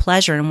to take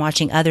pleasure in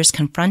watching others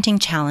confronting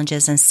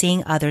challenges and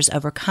seeing others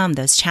overcome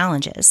those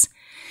challenges.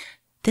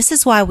 This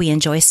is why we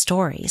enjoy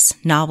stories,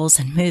 novels,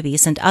 and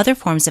movies and other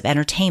forms of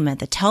entertainment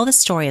that tell the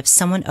story of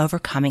someone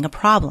overcoming a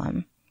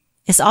problem.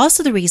 It's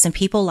also the reason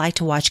people like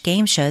to watch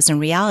game shows and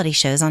reality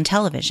shows on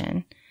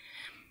television.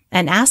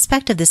 An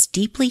aspect of this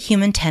deeply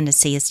human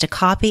tendency is to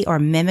copy or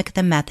mimic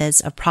the methods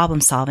of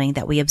problem solving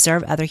that we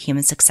observe other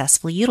humans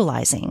successfully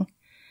utilizing.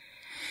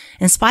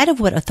 In spite of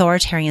what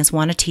authoritarians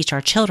want to teach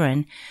our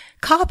children,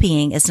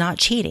 copying is not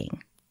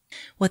cheating.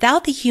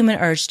 Without the human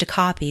urge to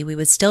copy, we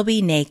would still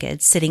be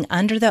naked, sitting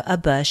under a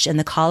bush in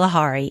the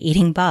Kalahari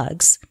eating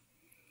bugs.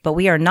 But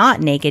we are not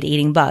naked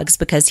eating bugs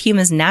because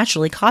humans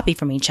naturally copy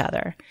from each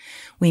other.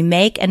 We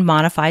make and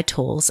modify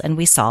tools and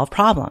we solve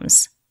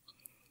problems.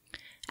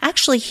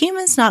 Actually,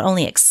 humans not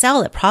only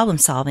excel at problem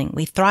solving,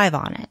 we thrive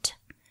on it.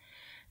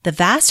 The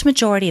vast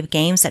majority of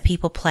games that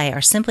people play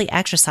are simply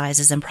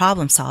exercises in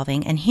problem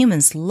solving, and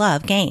humans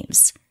love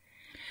games.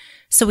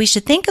 So we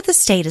should think of the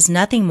state as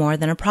nothing more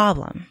than a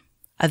problem.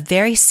 A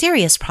very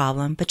serious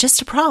problem, but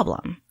just a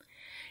problem.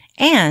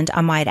 And, I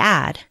might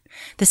add,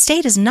 the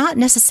state is not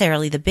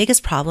necessarily the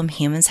biggest problem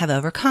humans have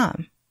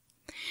overcome.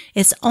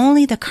 It's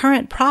only the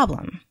current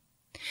problem.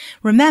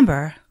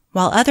 Remember,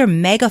 while other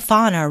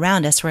megafauna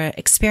around us were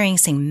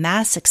experiencing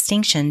mass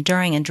extinction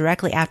during and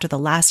directly after the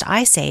last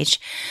ice age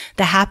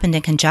that happened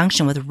in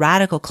conjunction with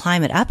radical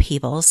climate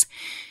upheavals,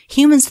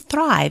 humans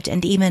thrived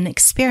and even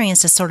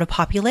experienced a sort of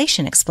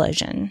population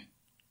explosion.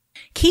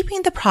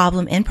 Keeping the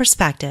problem in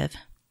perspective,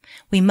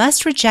 we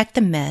must reject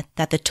the myth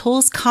that the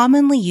tools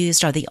commonly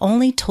used are the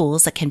only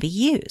tools that can be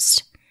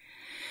used.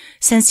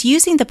 Since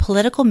using the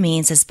political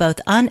means is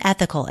both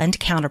unethical and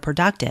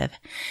counterproductive,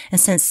 and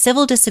since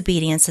civil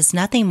disobedience is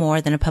nothing more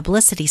than a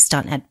publicity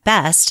stunt at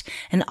best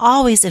and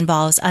always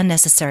involves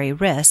unnecessary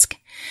risk,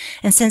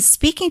 and since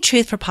speaking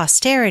truth for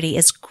posterity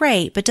is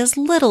great but does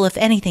little if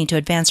anything to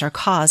advance our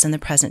cause in the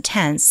present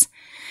tense,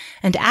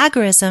 and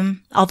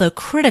agorism, although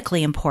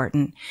critically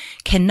important,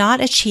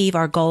 cannot achieve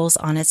our goals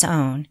on its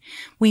own,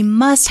 we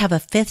must have a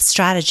fifth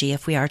strategy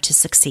if we are to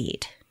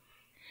succeed.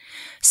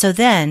 So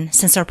then,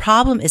 since our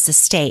problem is the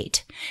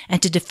state,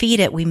 and to defeat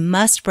it we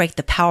must break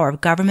the power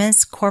of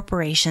governments,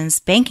 corporations,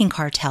 banking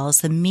cartels,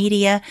 the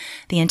media,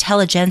 the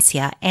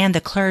intelligentsia, and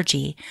the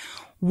clergy,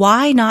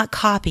 why not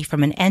copy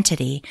from an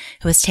entity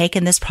who has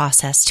taken this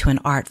process to an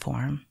art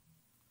form?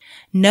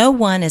 No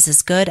one is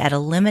as good at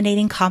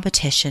eliminating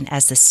competition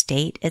as the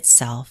state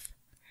itself.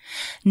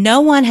 No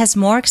one has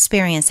more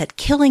experience at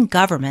killing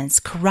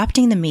governments,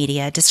 corrupting the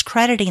media,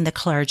 discrediting the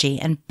clergy,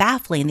 and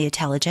baffling the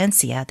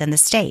intelligentsia than the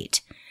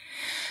state.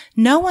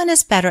 No one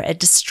is better at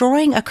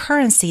destroying a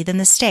currency than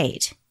the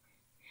state.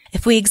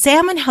 If we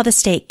examine how the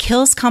state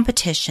kills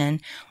competition,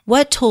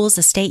 what tools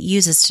the state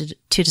uses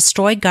to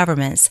destroy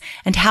governments,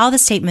 and how the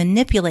state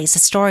manipulates the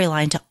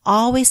storyline to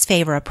always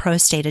favor a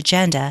pro-state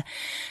agenda,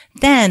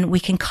 then we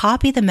can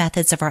copy the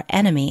methods of our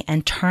enemy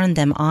and turn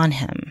them on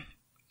him.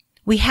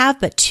 We have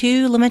but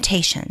two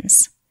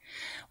limitations.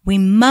 We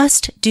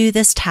must do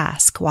this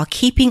task while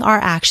keeping our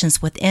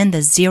actions within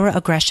the zero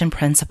aggression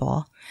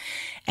principle.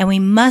 and we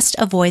must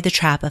avoid the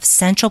trap of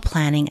central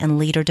planning and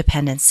leader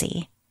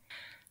dependency.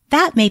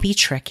 That may be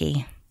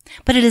tricky,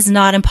 but it is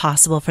not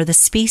impossible for the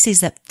species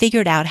that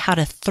figured out how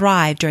to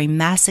thrive during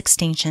mass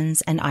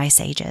extinctions and ice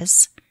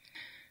ages.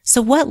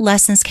 So what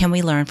lessons can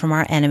we learn from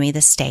our enemy,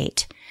 the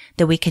state,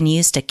 that we can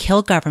use to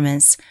kill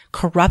governments,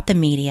 corrupt the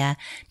media,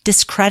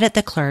 discredit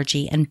the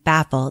clergy, and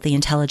baffle the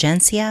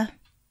intelligentsia?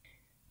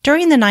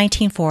 During the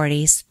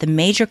 1940s, the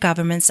major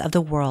governments of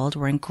the world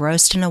were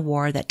engrossed in a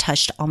war that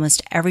touched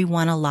almost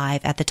everyone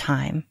alive at the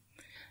time.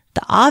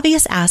 The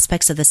obvious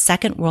aspects of the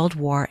Second World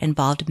War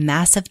involved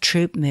massive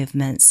troop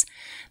movements,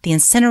 the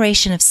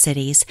incineration of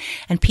cities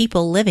and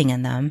people living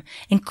in them,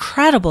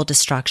 incredible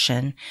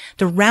destruction,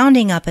 the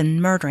rounding up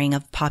and murdering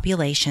of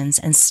populations,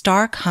 and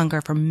stark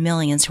hunger for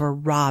millions who were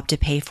robbed to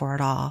pay for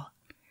it all.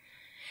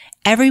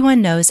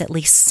 Everyone knows at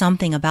least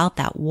something about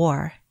that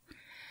war.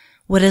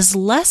 What is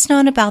less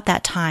known about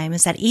that time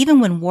is that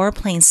even when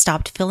warplanes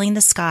stopped filling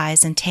the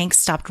skies and tanks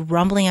stopped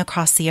rumbling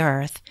across the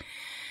earth,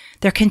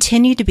 there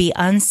continued to be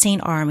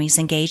unseen armies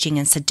engaging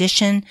in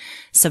sedition,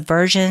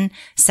 subversion,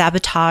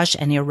 sabotage,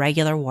 and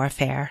irregular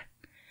warfare.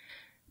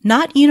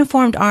 Not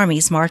uniformed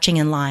armies marching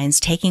in lines,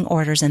 taking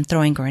orders and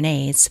throwing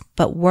grenades,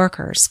 but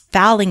workers,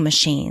 fouling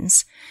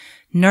machines,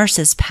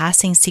 nurses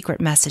passing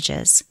secret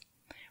messages,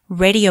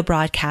 radio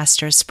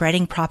broadcasters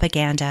spreading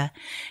propaganda,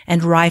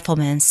 and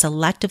riflemen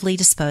selectively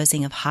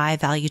disposing of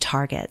high-value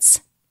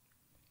targets.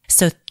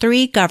 So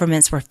 3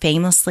 governments were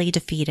famously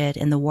defeated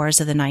in the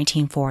wars of the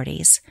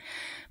 1940s.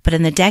 But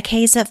in the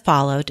decades that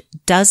followed,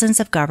 dozens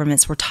of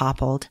governments were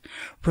toppled,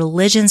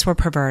 religions were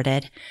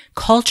perverted,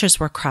 cultures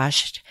were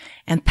crushed,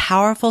 and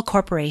powerful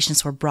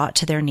corporations were brought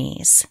to their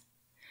knees.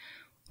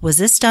 Was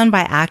this done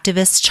by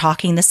activists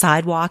chalking the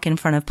sidewalk in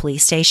front of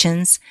police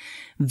stations,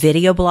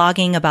 video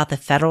blogging about the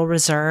Federal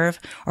Reserve,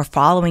 or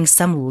following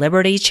some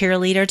liberty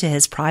cheerleader to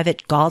his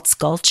private Galt's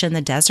Gulch in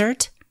the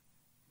desert?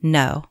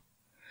 No.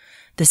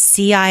 The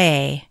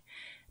CIA,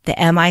 the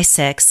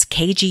MI6,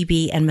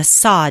 KGB, and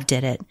Mossad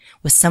did it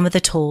with some of the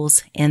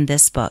tools in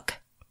this book.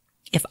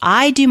 If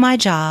I do my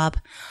job,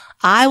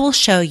 I will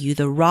show you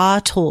the raw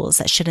tools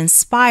that should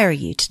inspire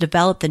you to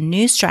develop the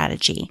new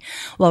strategy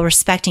while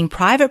respecting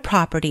private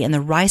property and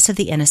the rights of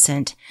the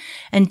innocent,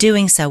 and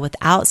doing so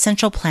without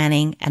central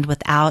planning and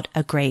without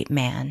a great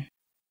man.